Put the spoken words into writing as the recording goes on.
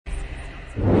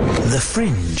The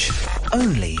Fringe,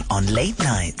 only on late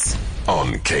nights.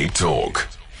 On K-Talk.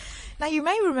 Now, you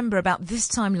may remember about this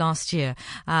time last year,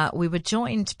 we were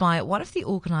joined by one of the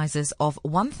organisers of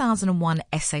 1001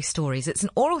 Essay Stories. It's an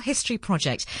oral history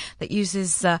project that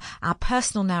uses our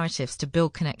personal narratives to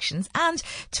build connections and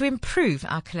to improve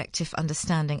our collective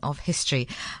understanding of history.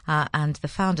 And the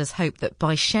founders hope that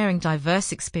by sharing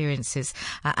diverse experiences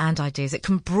and ideas, it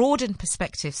can broaden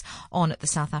perspectives on the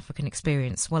South African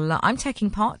experience. Well, I'm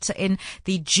taking part in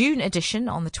the June edition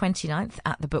on the 29th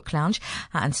at the Book Lounge.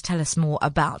 And to tell us more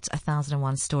about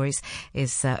 1001 Stories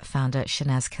is founder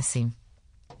Shehnaz Cassiem.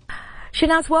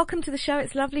 Shehnaz, welcome to the show.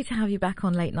 It's lovely to have you back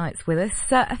on Late Nights with us.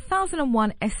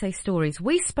 1001 Essay Stories.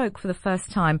 We spoke for the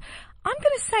first time, I'm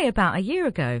going to say about a year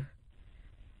ago.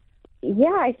 Yeah,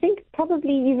 I think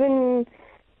probably even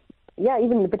a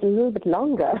little bit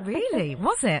longer. Really?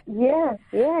 Was it? Yeah,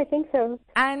 I think so.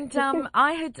 And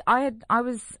I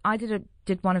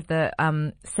did one of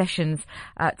the sessions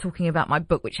talking about my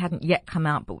book, which hadn't yet come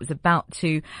out but was about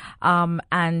to,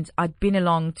 and I'd been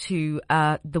along to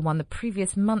the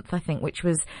previous month, I think, which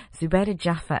was Zubaida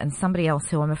Jaffa and somebody else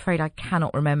who I'm afraid I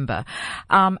cannot remember,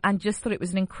 and just thought it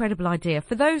was an incredible idea.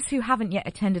 For those who haven't yet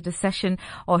attended a session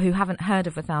or who haven't heard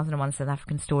of 1001 South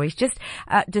African Stories, just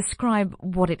describe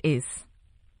what it is.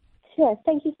 Sure.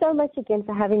 Thank you so much again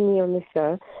for having me on the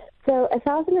show. So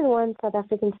 1001 South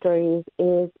African Stories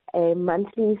is a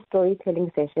monthly storytelling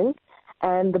session,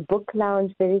 and the Book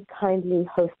Lounge very kindly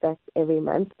hosts us every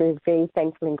month. We're very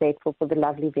thankful and grateful for the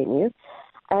lovely venue.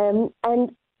 And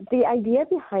the idea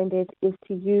behind it is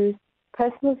to use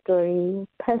personal story,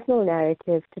 personal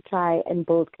narrative to try and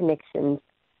build connections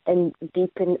and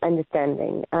deepen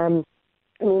understanding.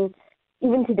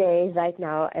 Even today, right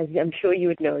now, as I'm sure you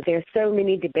would know, there are so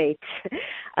many debates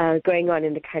going on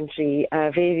in the country.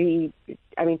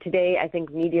 Today I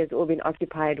think media has all been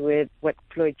occupied with what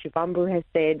Floyd Shivambu has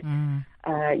said.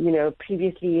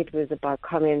 Previously it was about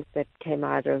comments that came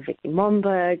out of Vicky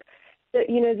Momberg. So,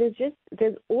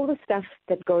 there's all the stuff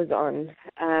that goes on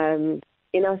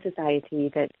in our society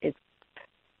that is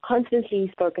constantly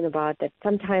spoken about, that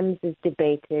sometimes is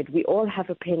debated. We all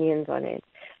have opinions on it.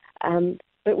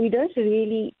 But we don't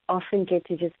really often get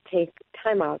to just take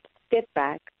time out, step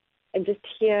back, and just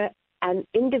hear an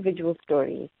individual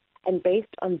story. And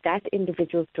based on that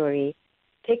individual story,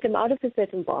 take them out of a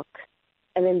certain box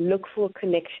and then look for a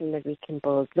connection that we can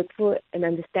build, look for an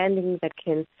understanding that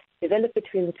can develop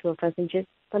between the two of us and just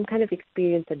some kind of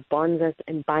experience that bonds us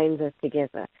and binds us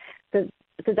together. So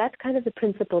that's kind of the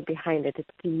principle behind it. It's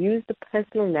to use the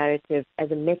personal narrative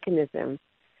as a mechanism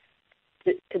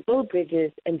to build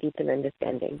bridges and deepen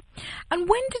understanding. And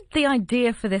when did the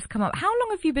idea for this come up? How long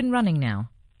have you been running now?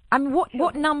 And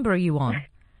what number are you on?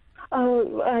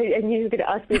 Oh, I knew you were going to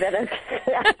ask me that.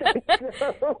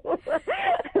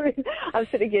 I'm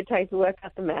sitting here trying to work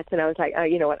out the math, and I was like, oh,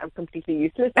 you know what, I'm completely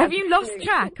useless. Have you lost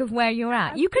track of where you're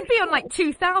at? You could be on like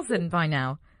 2,000 by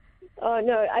now. Oh,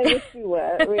 no, I wish we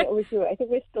were. I think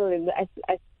we're still in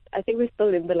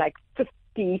the like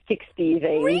 50, 60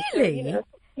 range. Really? So,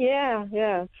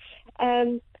 Yeah.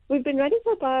 We've been running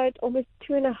for about almost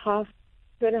 2.5,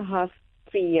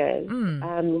 3 years,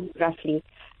 roughly.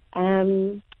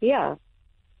 Yeah.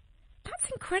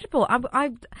 That's incredible.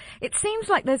 It seems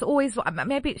like there's always,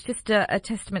 maybe it's just a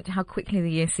testament to how quickly the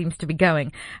year seems to be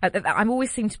going. I always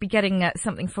seem to be getting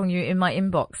something from you in my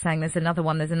inbox saying there's another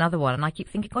one. And I keep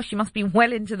thinking, gosh, you must be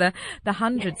well into the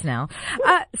hundreds now.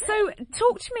 So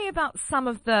talk to me about some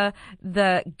of the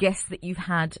guests that you've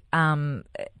had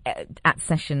at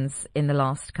sessions in the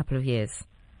last couple of years.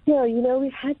 Yeah,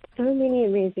 we've had so many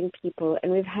amazing people,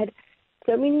 and we've had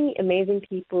so many amazing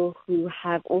people who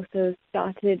have also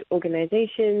started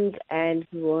organizations and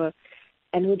who are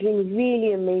doing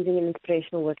really amazing and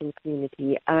inspirational work in the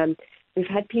community. We've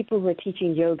had people who are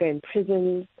teaching yoga in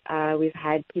prisons. We've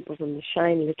had people from the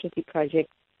Shine Literacy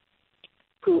Project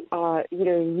who are,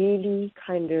 really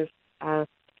kind of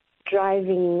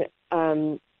driving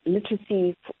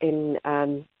literacy in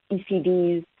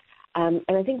ECDs. And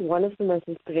I think one of the most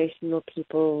inspirational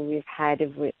people we've had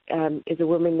is a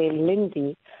woman named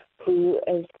Lindsay, who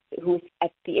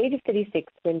at the age of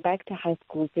 36 went back to high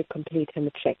school to complete her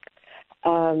matric.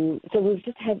 So we've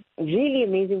just had really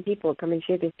amazing people come and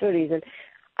share their stories. And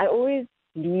I always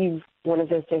leave one of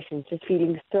those sessions just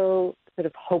feeling so sort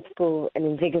of hopeful and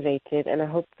invigorated. And I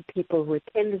hope the people who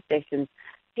attend the sessions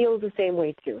feel the same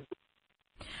way too.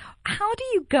 How do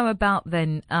you go about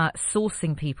then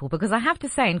sourcing people? Because I have to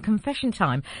say, in confession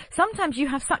time, sometimes you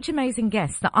have such amazing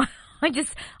guests that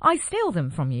I steal them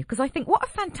from you because I think, what a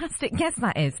fantastic guest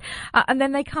that is. And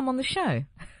then they come on the show.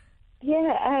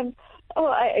 Yeah.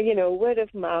 Word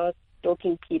of mouth,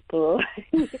 stalking people,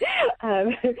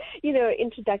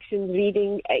 introductions,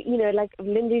 reading, like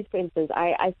Lindy's, for instance.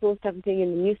 I saw something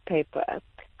in the newspaper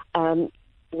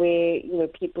where,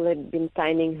 people had been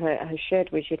signing her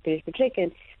shirt where she had finished the trick,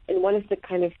 and one of the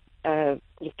kind of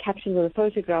captions on the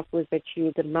photograph was that she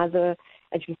was a mother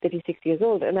and she was 36 years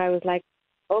old. And I was like,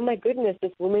 oh my goodness,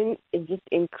 this woman is just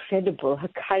incredible. Her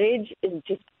courage is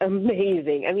just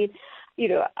amazing. I mean,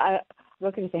 I'm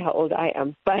not going to say how old I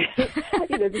am, but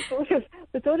the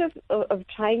thought of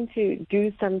trying to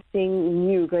do something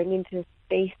new, going into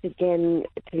space again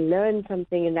to learn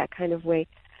something in that kind of way,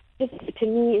 just to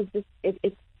me is just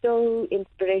it's so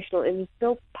inspirational and it's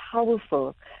so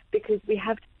powerful, because we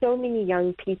have so many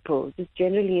young people just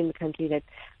generally in the country that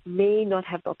may not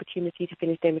have the opportunity to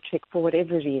finish their matric for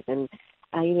whatever reason.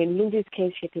 In Linda's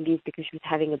case, she had to leave because she was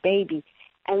having a baby.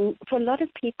 And for a lot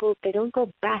of people, they don't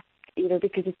go back,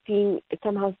 because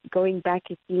somehow going back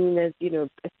is seen as, a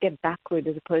step backward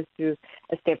as opposed to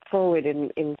a step forward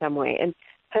in some way. And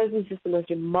hers is just the most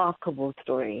remarkable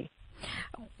story.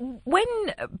 When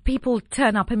people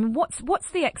turn up, I mean, what's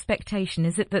the expectation?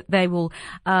 Is it that they will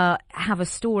have a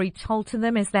story told to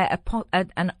them? Is there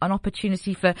an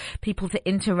opportunity for people to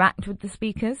interact with the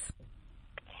speakers?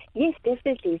 Yes,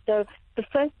 definitely. So the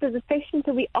session,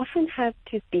 so we often have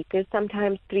 2 speakers,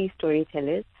 sometimes 3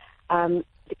 storytellers.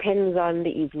 Depends on the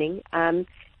evening. And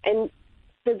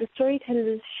so the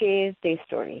storytellers share their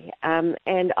story.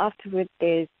 And afterwards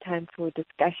there's time for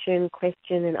discussion,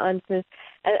 question and answers.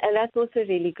 And that's also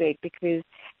really great, because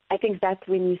I think that's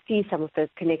when you see some of those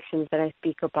connections that I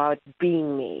speak about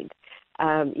being made.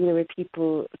 Where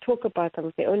people talk about some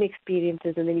of their own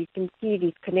experiences, and then you can see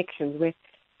these connections where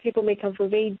people may come from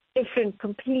very different,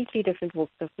 completely different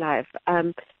walks of life.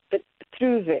 But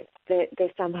through this,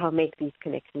 they somehow make these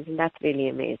connections, and that's really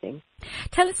amazing.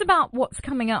 Tell us about what's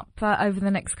coming up over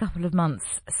the next couple of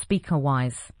months,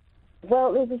 speaker-wise.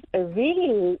 Well, there's a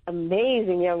really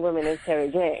amazing young woman in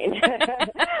Sara-Jayne.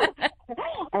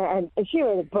 and she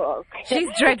wrote a book. She's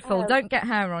dreadful. Don't get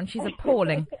her on. She's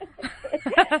appalling.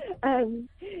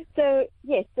 So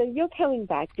you're coming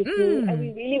back, because and we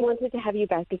really wanted to have you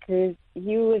back because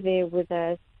you were there with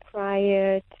us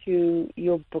prior to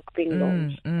your book being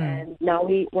launched. And now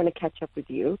we want to catch up with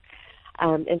you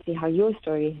and see how your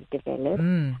story has developed.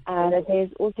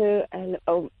 There's also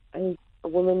a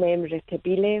woman named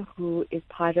Retabile who is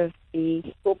part of the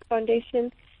Hope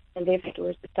Foundation, and they've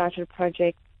started a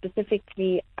project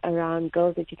specifically around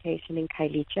girls' education in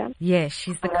Kailicha. Yes,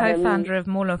 she's the co-founder of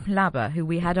Molo Laba, who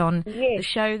we had on the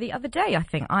show the other day, I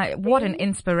think. What an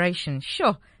inspiration.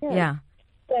 Sure, yeah.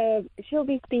 So she'll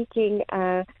be speaking,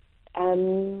 and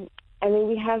then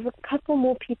we have a couple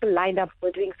more people lined up who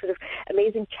are doing sort of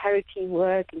amazing charity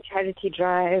work and charity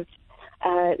drives.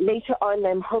 Later on,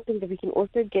 I'm hoping that we can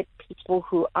also get people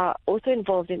who are also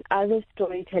involved in other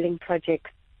storytelling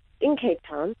projects in Cape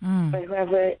Town, but who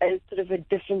have a sort of a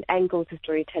different angle to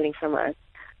storytelling from us,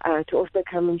 to also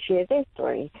come and share their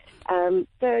story.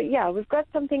 We've got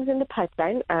some things in the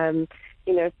pipeline.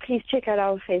 Please check out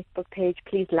our Facebook page.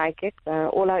 Please like it.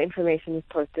 All our information is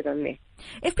posted on there.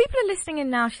 If people are listening in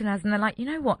now, Shehnaz, and they're like, you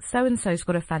know what, so-and-so's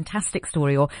got a fantastic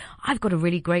story, or I've got a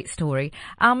really great story,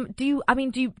 do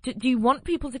you want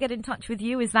people to get in touch with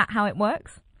you? Is that how it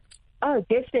works? Oh,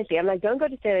 definitely. I'm like, don't go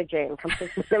to Sara-Jayne. Come to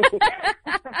me.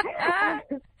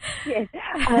 Yes.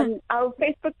 Our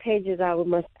Facebook page is our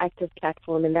most active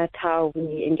platform, and that's how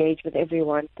we engage with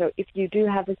everyone. So if you do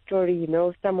have a story,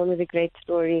 someone with a great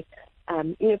story,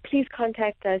 please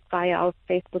contact us via our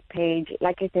Facebook page.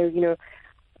 Like I said,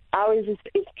 ours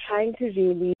is trying to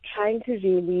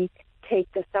really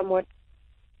take the somewhat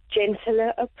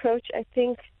gentler approach, I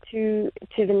think, to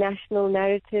the national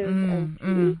narrative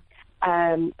and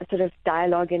to sort of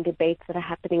dialogue and debates that are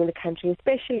happening in the country,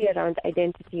 especially around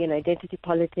identity and identity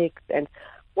politics and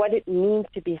what it means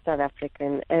to be South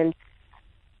African, and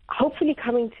hopefully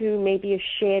coming to maybe a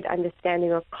shared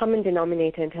understanding of common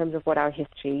denominator in terms of what our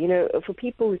history, for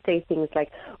people who say things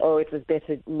like, oh, it was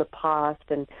better in the past,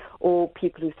 or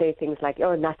people who say things like,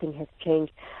 oh, nothing has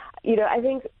changed. I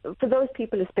think for those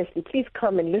people especially, please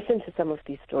come and listen to some of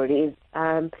these stories,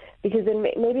 because then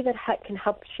maybe that can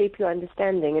help shape your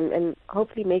understanding and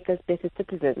hopefully make us better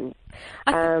citizens.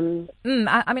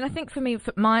 I think for me,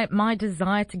 my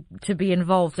desire to be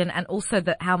involved and also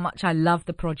that how much I love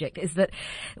the project is that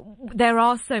there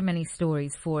are so many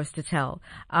stories for us to tell.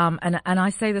 And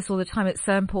I say this all the time, it's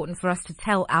so important for us to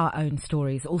tell our own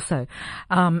stories also.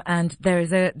 And there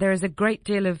is a great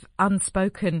deal of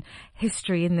unspoken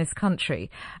history in this this country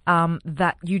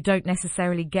that you don't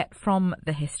necessarily get from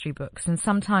the history books. And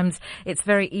sometimes it's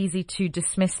very easy to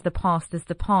dismiss the past as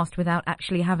the past without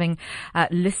actually having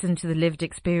listened to the lived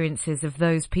experiences of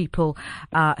those people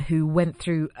who went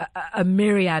through a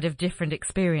myriad of different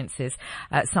experiences.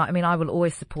 So, I mean, I will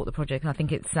always support the project. I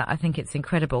think it's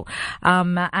incredible.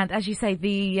 And as you say,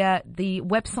 the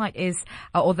website is,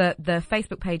 or the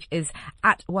Facebook page is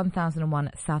at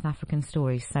 1001 South African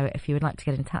Stories. So if you would like to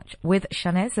get in touch with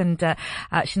Shehnaz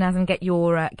and get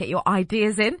your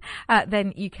ideas in,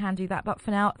 then you can do that. But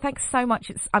for now, thanks so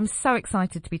much. I'm so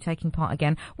excited to be taking part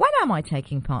again. When am I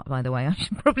taking part, by the way? I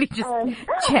should probably just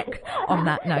check on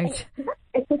that note.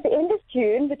 It's at the end of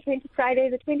June, Friday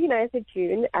the 29th of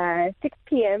June, 6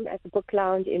 p.m. at the Book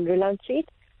Lounge in Roeland Street.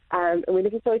 And we're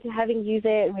looking forward to having you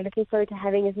there, and we're looking forward to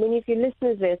having as many of your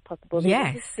listeners there as possible.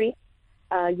 Yes. It's free.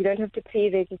 You don't have to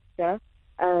pre-register.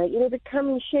 But come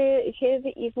and share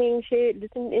the evening,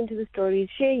 listen into the stories,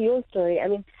 share your story. I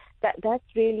mean, that's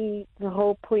really the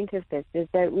whole point of this, is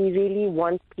that we really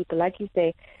want people, like you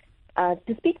say,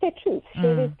 to speak their truth,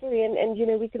 share their story,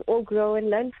 and we can all grow and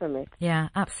learn from it. Yeah,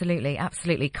 absolutely.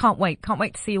 Can't wait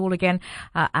to see you all again,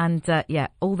 and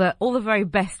all the very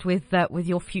best with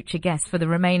your future guests for the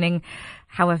remaining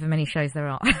however many shows there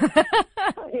are.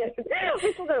 Yes,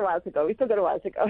 we still got a while to go.